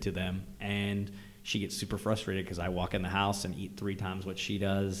adherent to them, and she gets super frustrated because I walk in the house and eat 3 times what she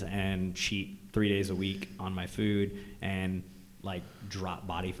does and cheat 3 days a week on my food and like drop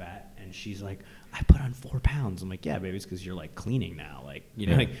body fat. And she's like, I put on 4 pounds. I'm like, yeah, baby, it's because you're like cleaning now. Like, you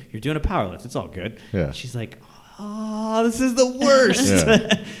know, like you're doing a power lift. It's all good. Yeah. She's like, oh, this is the worst.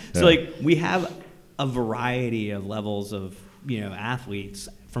 So like we have a variety of levels of, athletes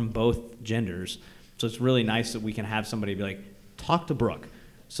from both genders. So it's really nice that we can have somebody be like, talk to Brooke.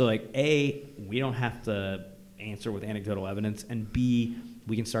 So like, A, we don't have to answer with anecdotal evidence, and B,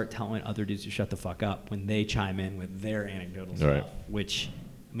 we can start telling other dudes to shut the fuck up when they chime in with their anecdotal stuff, which,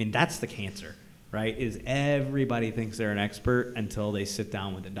 that's the cancer, right? Is everybody thinks they're an expert until they sit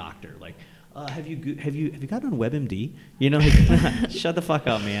down with a doctor. Like, have you gotten on WebMD? Shut the fuck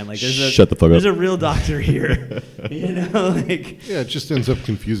up, man. Like, Shut the fuck up. There's a real doctor here. It just ends up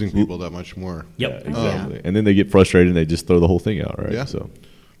confusing people that much more. Yep. Yeah, exactly. And then they get frustrated and they just throw the whole thing out, right? Yeah. So,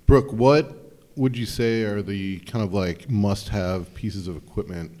 Brooke, what would you say are the kind of like must-have pieces of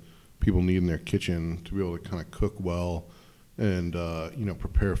equipment people need in their kitchen to be able to kind of cook well and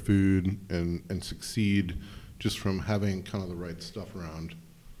prepare food and succeed just from having kind of the right stuff around?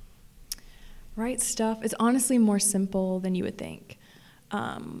 Right stuff. It's honestly more simple than you would think.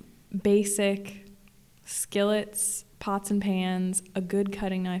 Basic skillets, pots and pans, a good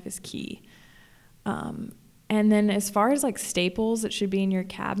cutting knife is key. And then as far as like staples that should be in your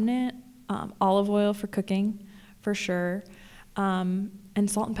cabinet, olive oil for cooking, for sure, and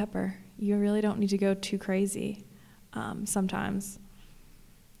salt and pepper. You really don't need to go too crazy sometimes.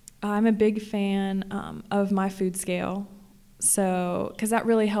 I'm a big fan of my food scale, because that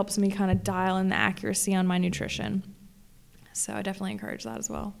really helps me kind of dial in the accuracy on my nutrition. So I definitely encourage that as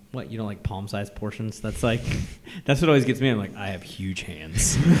well. What, you don't like palm-sized portions? That's what always gets me. I'm like, I have huge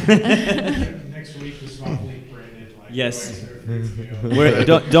hands. Next week is softly branded. Yes.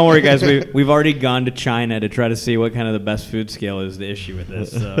 Don't worry, guys. We've already gone to China to try to see what kind of the best food scale is the issue with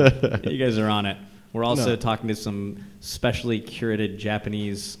this. So you guys are on it. We're also talking to some specially curated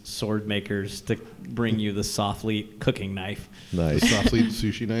Japanese sword makers to bring you the Soflete cooking knife. nice. Soflete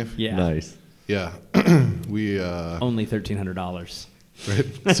sushi knife? Yeah. Nice. Yeah. We Only $1,300.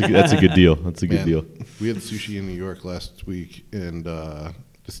 right? That's a good deal. That's a good Man, deal. We had sushi in New York last week, and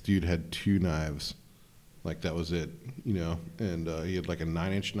this dude had 2 knives. Like, that was it, and he had like a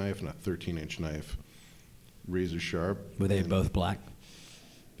 9-inch knife and a 13-inch knife, razor sharp. Were they both black?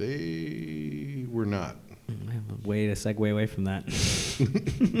 They were not. I have a way to segue away from that.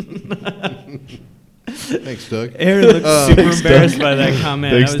 Thanks, Doug. Aaron looks super embarrassed by that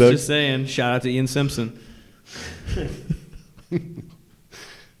comment. Thanks, I was Doug. just saying, shout out to Ian Simpson.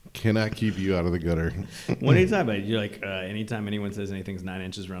 Cannot keep you out of the gutter. What are you talking about? You're like, anytime anyone says anything's 9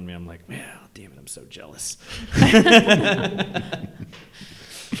 inches around me, I'm like, well, damn it, I'm so jealous.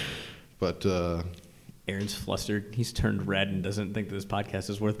 But Aaron's flustered. He's turned red and doesn't think this podcast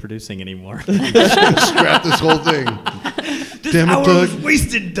is worth producing anymore. scrap this whole thing. This Damn it, hour Doug. was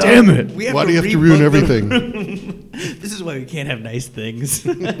wasted, Doug. Damn it. We Why do you have to ruin everything? This is why we can't have nice things.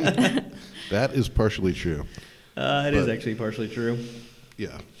 That is partially true. It is actually partially true.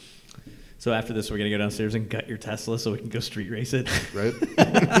 Yeah. So after this, we're going to go downstairs and gut your Tesla so we can go street race it. Right?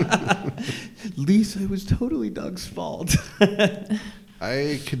 Lisa, it was totally Doug's fault.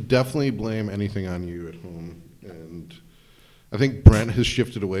 I could definitely blame anything on you at home. And I think Brent has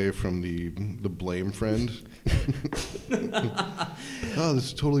shifted away from the blame friend. Oh, this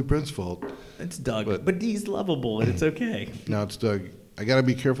is totally Brent's fault. It's Doug, but he's lovable, and it's okay. Now it's Doug. I got to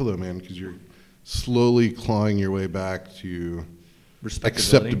be careful, though, man, because you're slowly clawing your way back to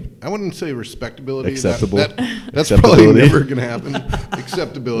Respectability. I wouldn't say respectability. Acceptable. That's probably never going to happen.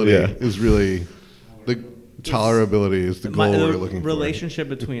 Acceptability Yeah. is really the tolerability is the goal we're looking for. The relationship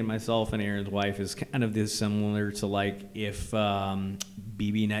between myself and Aaron's wife is kind of this similar to like if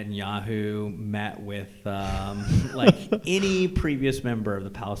Bibi Netanyahu met with like any previous member of the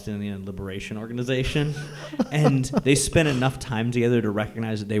Palestinian Liberation Organization, and they spent enough time together to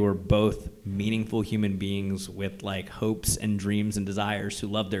recognize that they were both meaningful human beings with like hopes and dreams and desires who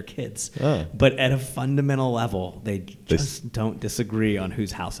love their kids. Ah. But at a fundamental level, they just don't disagree on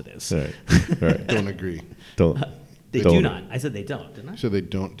whose house it is. All right. All right. Don't agree. Don't. They don't. do not. I said they don't, didn't I? So they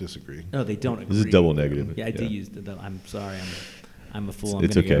don't disagree. No, they don't agree. This is double negative. Yeah, I did Yeah. use the. I'm sorry. I'm a fool. I'm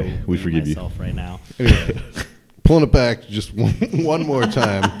It's gonna okay. Go We blame forgive you. myself right now. Anyway, pulling it back just one more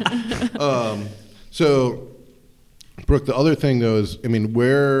time. So, Brooke, the other thing though is, I mean,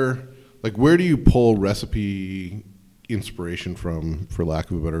 where do you pull recipe inspiration from, for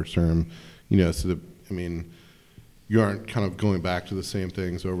lack of a better term? You know, so that, I mean, you aren't kind of going back to the same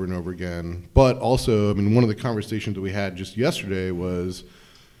things over and over again. But also, I mean, one of the conversations that we had just yesterday was,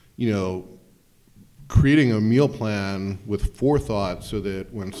 you know, creating a meal plan with forethought so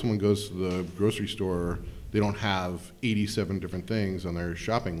that when someone goes to the grocery store, they don't have 87 different things on their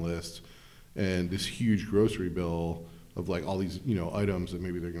shopping list and this huge grocery bill of like all these, you know, items that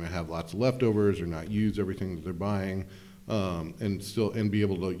maybe they're going to have lots of leftovers or not use everything that they're buying, and be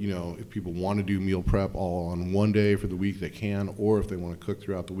able to, you know, if people want to do meal prep all on one day for the week, they can, or if they want to cook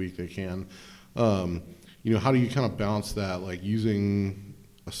throughout the week, they can. You know, how do you kind of balance that, like using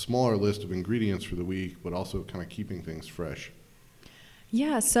a smaller list of ingredients for the week, but also kind of keeping things fresh?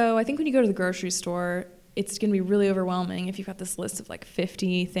 Yeah, so I think when you go to the grocery store, it's going to be really overwhelming if you've got this list of like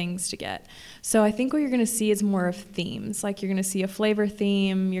 50 things to get. So I think what you're going to see is more of themes. Like you're going to see a flavor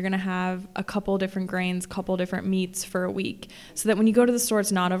theme. You're going to have a couple different grains, couple different meats for a week, so that when you go to the store,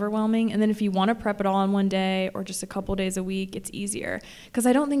 it's not overwhelming. And then if you want to prep it all in one day or just a couple days a week, it's easier. Because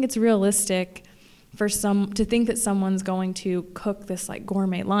I don't think it's realistic for to think that someone's going to cook this like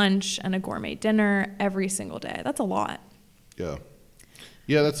gourmet lunch and a gourmet dinner every single day. That's a lot. Yeah.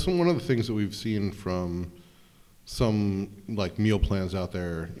 Yeah, that's one of the things that we've seen from some like meal plans out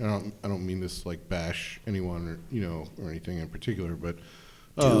there. I don't mean this like bash anyone or, you know, or anything in particular, but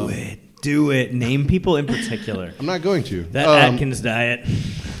Do it. Name people in particular. I'm not going to. That Atkins diet.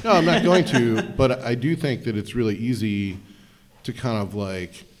 No, I'm not going to, but I do think that it's really easy to kind of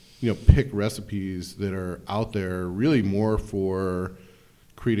like, you know, pick recipes that are out there really more for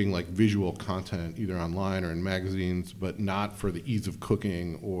creating like visual content either online or in magazines, but not for the ease of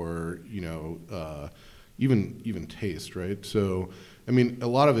cooking or, you know, even taste, right? So, I mean, a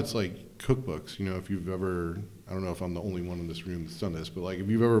lot of it's like cookbooks, you know, if you've ever, I don't know if I'm the only one in this room that's done this, but like if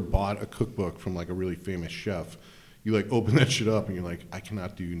you've ever bought a cookbook from like a really famous chef, you like open that shit up and you're like, I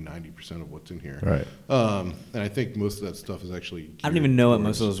cannot do 90% of what's in here. Right. And I think most of that stuff is actually I don't even know what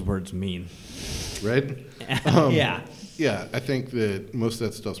most of those words mean. right? Yeah. Yeah, I think that most of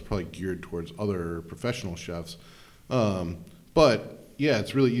that stuff's probably geared towards other professional chefs. But yeah,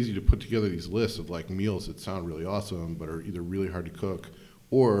 it's really easy to put together these lists of like meals that sound really awesome, but are either really hard to cook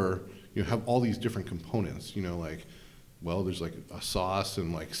or, you know, have all these different components, you know, like, well, there's like a sauce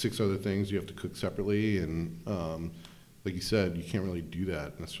and like 6 other things you have to cook separately. And like you said, you can't really do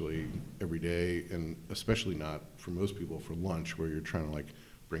that necessarily every day, and especially not for most people for lunch where you're trying to like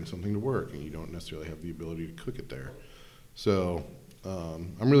bring something to work and you don't necessarily have the ability to cook it there. So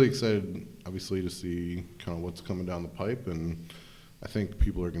I'm really excited, obviously, to see kind of what's coming down the pipe, and I think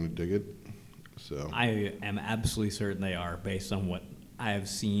people are going to dig it. So I am absolutely certain they are, based on what I have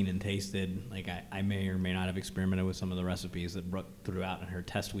seen and tasted. Like I may or may not have experimented with some of the recipes that Brooke threw out in her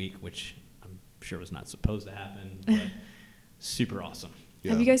test week, which I'm sure was not supposed to happen, but super awesome.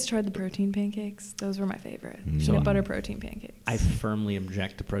 yeah. Have you guys tried the protein pancakes? Those were my favorite. Peanut butter protein pancakes. I firmly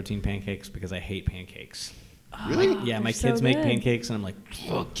object to protein pancakes because I hate pancakes. Really? Yeah, my They're kids so make good. pancakes, and I'm like,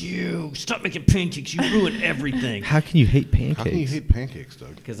 fuck you. Stop making pancakes. You ruin everything. How can you hate pancakes? How can you hate pancakes,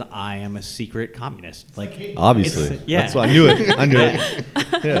 Doug? Because I am a secret communist. Like, Obviously. yeah. That's why I knew it. I knew it.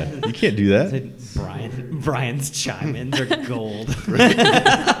 Yeah. You can't do that. Brian's chime-ins are gold.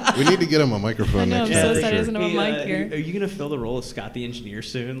 We need to get him a microphone I know, next I'm time. so for sad he sure. doesn't have a Hey, mic here. Are you gonna fill the role of Scott the engineer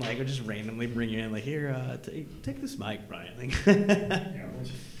soon? Like, we'll just randomly bring you in. Like, here, take this mic, Brian. Like, Yeah,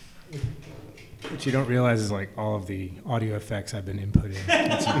 what you don't realize is like all of the audio effects I've been inputting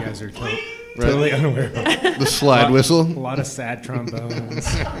that you guys are Totally unaware of it. The slide A whistle. lot of sad trombones.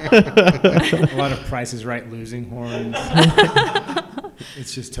 A lot of Price is Right losing horns.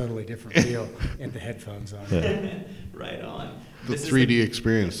 It's just totally different feel. And the headphones on. Right on. The This is 3D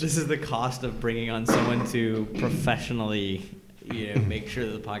experience. This is the cost of bringing on someone to professionally, make sure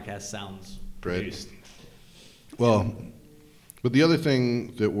that the podcast sounds Right. produced. Well, but the other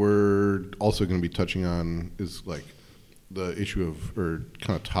thing that we're also going to be touching on is like the issue of, or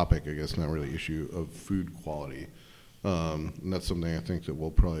kind of topic, I guess, not really issue, of food quality. And that's something I think that we'll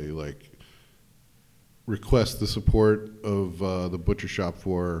probably like request the support of the butcher shop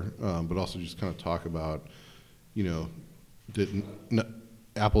for, but also just kind of talk about, that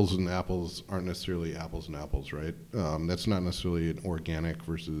apples and apples aren't necessarily apples and apples, right? That's not necessarily an organic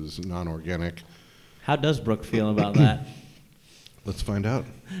versus non-organic. How does Brooke feel about that? Let's find out.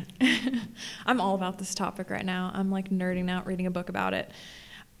 I'm all about this topic right now. I'm like nerding out reading a book about it.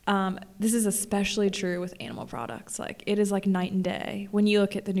 This is especially true with animal products. Like it is like night and day when you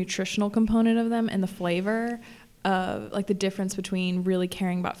look at the nutritional component of them and the flavor of like the difference between really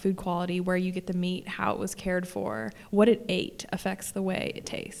caring about food quality, where you get the meat, how it was cared for, what it ate affects the way it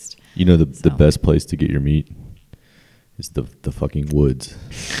tastes. The best place to get your meat is the fucking woods.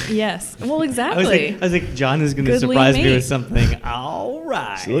 Yes. Well, I exactly. was like, John is going to Good surprise lean me meat. with something. All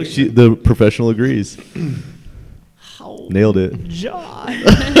right. So look, the professional agrees. How- Nailed it. John.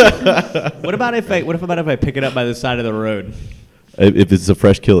 What about if I pick it up by the side of the road? If it's a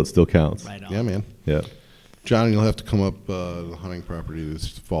fresh kill, it still counts. Right on. Yeah, man. Yeah. John, you'll have to come up the hunting property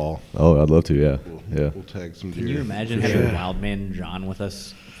this fall. Oh, I'd love to. Yeah. Yeah. We'll tag some deer. Can you imagine for having sure. Wildman John with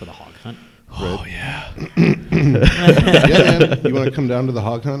us for the hog hunt? Oh yeah. Yeah, man. You want to come down to the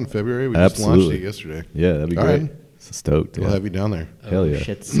hog hunt in February? We just launched Absolutely. it yesterday. Yeah, that'd be All great. right. Stoked. We'll Yeah. have you down there. Hell yeah.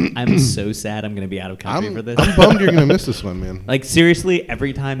 Shits. I'm so sad I'm going to be out of country for this. I'm bummed you're going to miss this one, man. Like seriously,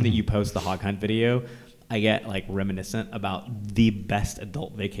 every time that you post the hog hunt video, I get like reminiscent about the best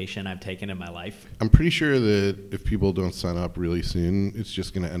adult vacation I've taken in my life. I'm pretty sure that if people don't sign up really soon, it's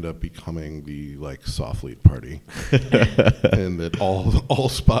just going to end up becoming the like soft lead party, and that all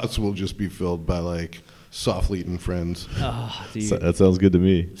spots will just be filled by like soft lead and friends. Oh, dude. That sounds good to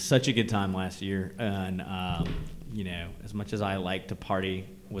me. Such a good time last year, and as much as I like to party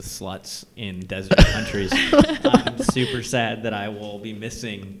with sluts in desert countries, I'm super sad that I will be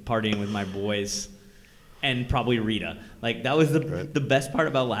missing partying with my boys and probably Rita. Like that was the best part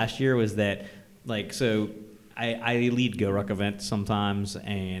about last year was that, like, so I lead GoRuck events sometimes,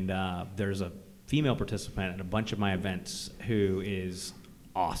 and there's a female participant at a bunch of my events who is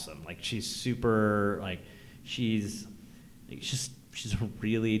awesome. Like she's super, like she's a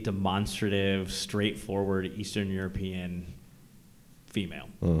really demonstrative, straightforward Eastern European female.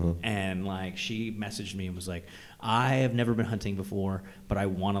 And like she messaged me and was like, I have never been hunting before, but I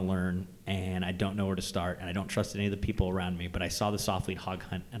want to learn and I don't know where to start and I don't trust any of the people around me, but I saw the soft lead hog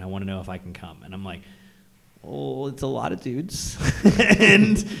hunt and I want to know if I can come. And I'm like, oh, it's a lot of dudes.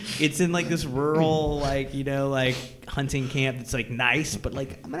 And it's in like this rural, like, hunting camp that's like nice, but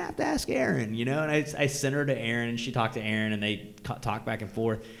like I'm gonna have to ask Aaron, and I sent her to Aaron and she talked to Aaron and they talked back and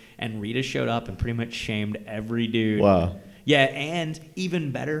forth, and Rita showed up and pretty much shamed every dude. Wow. Yeah, and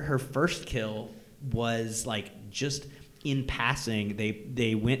even better, her first kill was like just in passing.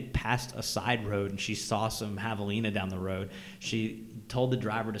 They went past a side road and she saw some javelina down the road. She told the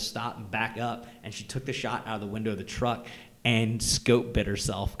driver to stop and back up, and she took the shot out of the window of the truck and scope bit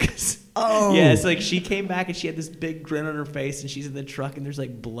herself. Yeah, it's like she came back and she had this big grin on her face and she's in the truck and there's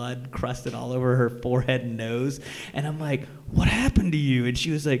like blood crusted all over her forehead and nose. And I'm like, what happened to you? And she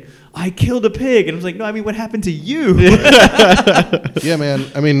was like, I killed a pig. And I was like, no, I mean, what happened to you? Yeah, man.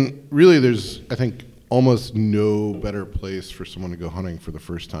 I mean, really, there's, I think, almost no better place for someone to go hunting for the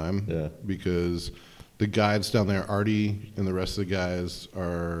first time. Yeah. Because the guides down there, Artie and the rest of the guys,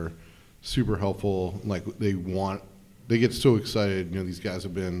 are super helpful. Like, they get so excited. These guys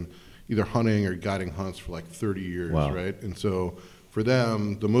have been either hunting or guiding hunts for like 30 years, Wow. right? And so for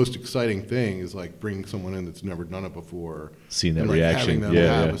them, the most exciting thing is like bringing someone in that's never done it before. Seeing that and, like, reaction. having them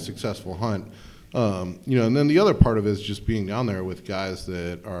have a successful hunt. And then the other part of it is just being down there with guys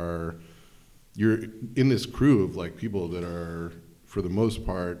that are, you're in this crew of like people that are, for the most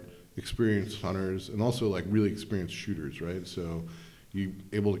part, experienced hunters and also like really experienced shooters, right? So you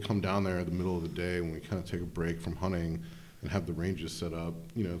able to come down there in the middle of the day when we kind of take a break from hunting and have the ranges set up.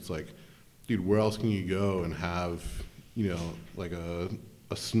 It's like, dude, where else can you go and have, like a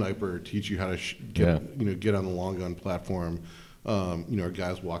sniper teach you how to get on the long gun platform. Our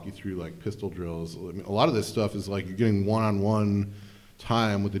guys walk you through like pistol drills. I mean, a lot of this stuff is like you're getting one-on-one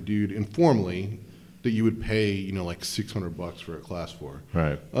time with a dude informally, that you would pay, you know, like $600 for a class for.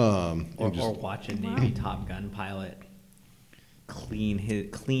 Right. Or watch a Navy Top Gun pilot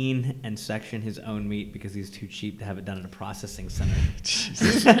clean and section his own meat because he's too cheap to have it done at a processing center.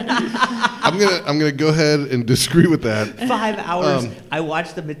 I'm gonna go ahead and disagree with that. 5 hours. I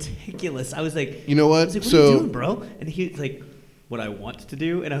watched the meticulous. I was like, You know what? I was like, what are you doing, bro? And he's like, what I want to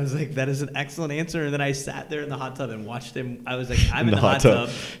do. And I was like, that is an excellent answer. And then I sat there in the hot tub and watched him. I was like, I'm in the hot tub.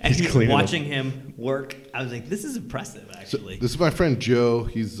 And he's watching him work. I was like, this is impressive, actually. So this is my friend Joe.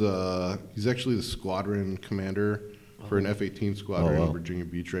 He's actually the squadron commander for an F-18 squadron in Virginia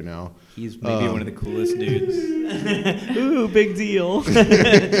Beach right now. He's maybe one of the coolest dudes. Ooh, big deal.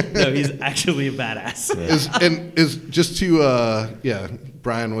 No, he's actually a badass. Is just to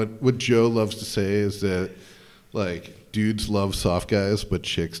Brian, what Joe loves to say is that, like, dudes love soft guys, but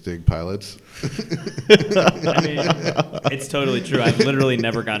chicks dig pilots. I mean, it's totally true. I've literally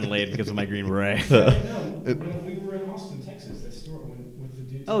never gotten laid because of my Green Beret. When we were in Austin, Texas, that story with the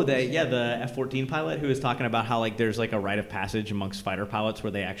dude. Oh, the F-14 pilot who was talking about how, like, there's like a rite of passage amongst fighter pilots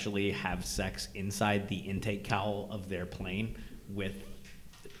where they actually have sex inside the intake cowl of their plane with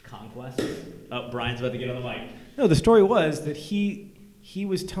Conquest. Oh, Brian's about to get on the mic. No, the story was that he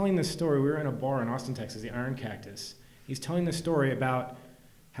was telling this story. We were in a bar in Austin, Texas, the Iron Cactus. He's telling the story about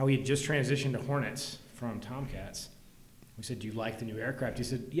how he had just transitioned to Hornets from Tomcats. We said, do you like the new aircraft? He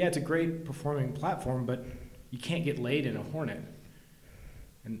said, yeah, it's a great performing platform, but you can't get laid in a Hornet.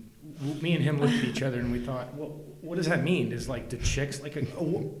 And me and him looked at each other and we thought, well, what does that mean? Is like the chicks, like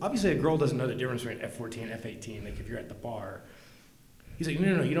obviously a girl doesn't know the difference between F-14 and F-18, like if you're at the bar. He's like,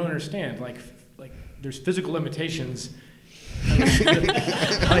 no, you don't understand. Like there's physical limitations. Like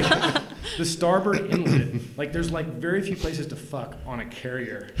the starboard inlet, like there's like very few places to fuck on a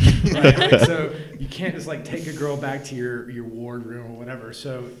carrier, right? Like, so you can't just like take a girl back to your ward room or whatever.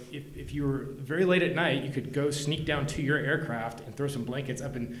 So if you were very late at night, you could go sneak down to your aircraft and throw some blankets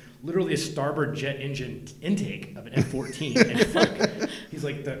up in literally a starboard jet engine intake of an F-14 and fuck. He's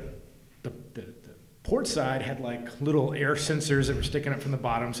like the port side had like little air sensors that were sticking up from the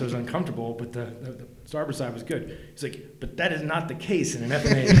bottom, so it was uncomfortable, but the starboard side was good. He's like, but that is not the case in an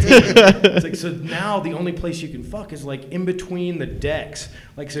F-18. It's like, so now the only place you can fuck is like in between the decks.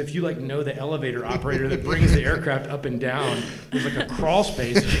 Like, so if you like know the elevator operator that brings the aircraft up and down, there's like a crawl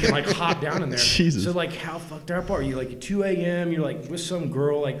space that you can like hop down in there. Jesus. So like, how fucked up are you? Like at 2 a.m., you're like with some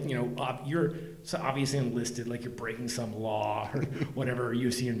girl, like, you know, you're so obviously enlisted, like you're breaking some law or whatever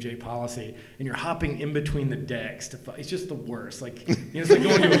UCMJ policy, and you're hopping in between the decks to it's just the worst. Like, you know, it's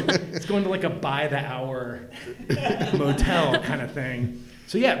like going to like a by the hour motel kind of thing.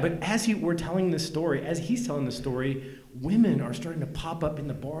 So yeah, but as we're telling this story, as he's telling the story, women are starting to pop up in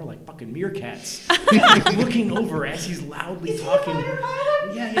the bar like fucking meerkats, looking over as he's loudly talking.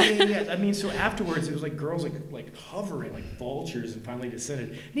 Yeah. I mean, so afterwards it was like girls like hovering like vultures, and finally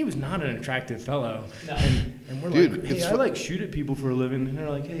descended. And he was not an attractive fellow. No. And we're Dude, like, hey, I like shoot at people for a living. And they're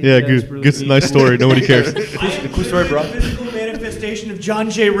like, hey, Yeah, that's good. really Good. neat. Nice story. Nobody cares. Cool story, bro. Physical manifestation of John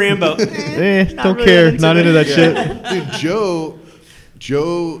J. Rambo. Don't really care. into Not it. into that shit. Dude,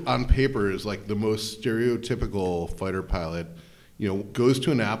 Joe on paper is like the most stereotypical fighter pilot. You know, goes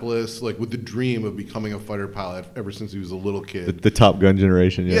to Annapolis like with the dream of becoming a fighter pilot ever since he was a little kid. The Top Gun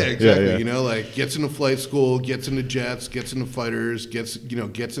generation. Yeah, Yeah, exactly. Yeah. You know, like gets into flight school, gets into jets, gets into fighters, gets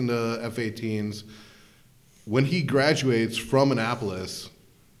into F-18s. When he graduates from Annapolis,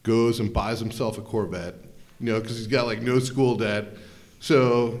 goes and buys himself a Corvette. You know, because he's got like no school debt.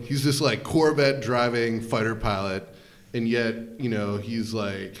 So he's this like Corvette driving fighter pilot, and yet, you know, he's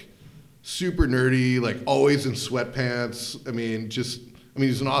like super nerdy, like always in sweatpants. I mean,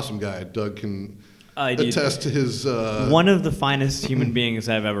 he's an awesome guy. Doug can attest to his. One of the finest human beings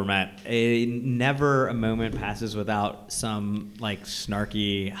I've ever met. Never a moment passes without some like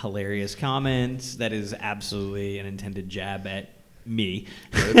snarky, hilarious comments that is absolutely an intended jab at me.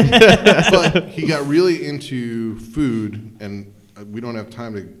 But he got really into food, and we don't have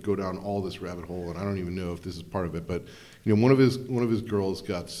time to go down all this rabbit hole, and I don't even know if this is part of it, but you know, one of his girls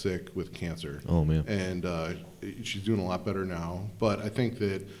got sick with cancer. Oh man. And she's doing a lot better now. But I think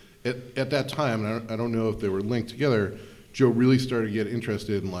that at that time, and I don't know if they were linked together, Joe really started to get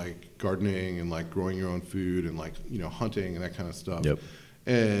interested in like gardening and like growing your own food and like, you know, hunting and that kind of stuff. Yep.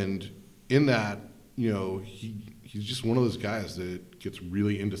 And in that, you know, he's just one of those guys that gets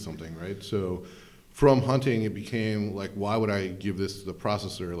really into something, right? So from hunting, it became like, why would I give this to the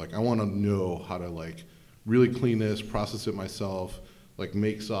processor? Like, I want to know how to like really clean this, process it myself, like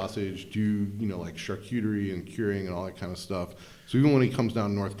make sausage, do, you know, like charcuterie and curing and all that kind of stuff. So even when he comes down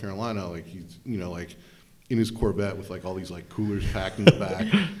to North Carolina, like he's, you know, like in his Corvette with like all these like coolers packed in the back,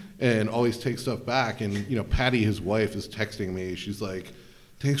 and always takes stuff back. And you know, Patty, his wife, is texting me. She's like,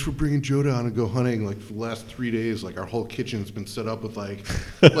 "Thanks for bringing Joe down to go hunting. Like for the last 3 days, like our whole kitchen's been set up with like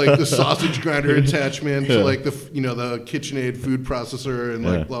the sausage grinder attachment to like the KitchenAid food processor and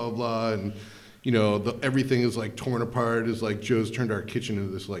like blah blah blah, and you know everything is like torn apart. Is like Joe's turned our kitchen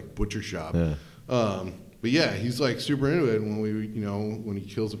into this like butcher shop." But yeah, he's like super into it. And when he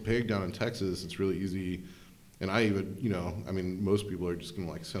kills a pig down in Texas, it's really easy. And I even, I mean, most people are just going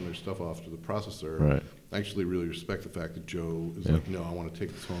to like send their stuff off to the processor. Right. I actually really respect the fact that Joe is like, no, I want to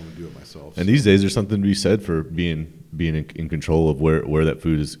take this home and do it myself. And these days, there's something to be said for being in control of where that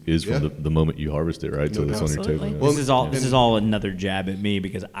food is from the moment you harvest it, right? So that's on your table. Well, this is all another jab at me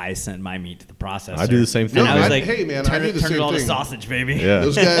because I sent my meat to the processor. I do the same thing. And I was like, hey man, I do the turn same it all to thing. sausage, baby. Yeah.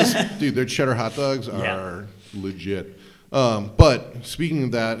 Those guys, dude, their cheddar hot dogs are legit. But speaking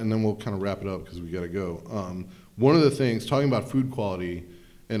of that, and then we'll kind of wrap it up because we got to go. One of the things, talking about food quality,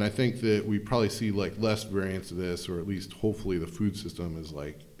 and I think that we probably see like less variance of this, or at least hopefully the food system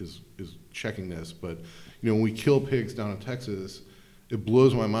is checking this. But when we kill pigs down in Texas, it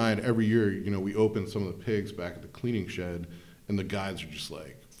blows my mind every year. We open some of the pigs back at the cleaning shed, and the guys are just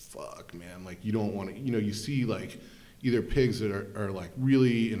like, "Fuck, man!" Like you don't want to. You see like either pigs that are like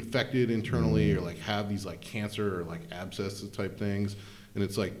really infected internally, or like have these like cancer or like abscesses type things. And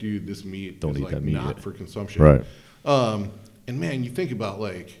it's like, dude, this meat Don't is eat like that meat not yet. for consumption. Right. And man, you think about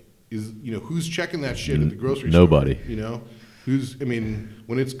like, who's checking that shit at the grocery Nobody. store?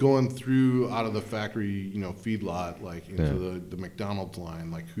 When it's going through out of the factory, feedlot, like into the McDonald's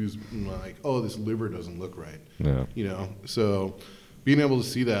line, like who's like, oh, this liver doesn't look right. Yeah. So being able to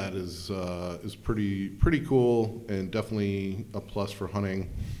see that is pretty cool and definitely a plus for hunting.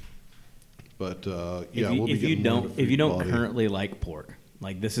 But if you don't currently like pork,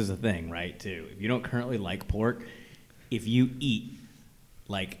 like this is a thing, right? Too. If you don't currently like pork, if you eat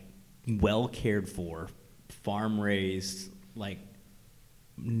like well cared for, farm raised, like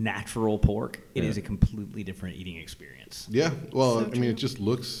natural pork, it is a completely different eating experience. Yeah. Well, So true. it just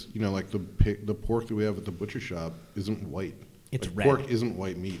looks, like the pork that we have at the butcher shop isn't white. It's like red. Pork isn't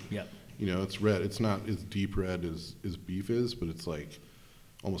white meat. Yep. It's red. It's not as deep red as beef is, but it's like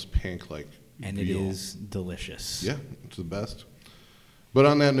almost pink, like. And veal. it is delicious. Yeah, it's the best. But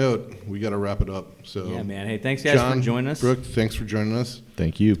on that note, we got to wrap it up. So Yeah, man. Hey, thanks guys John, for joining us. Brooke, thanks for joining us.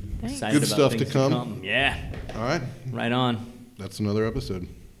 Thank you. Thanks. Excited Good about stuff to things come. Yeah. All right, Right on. that's another episode.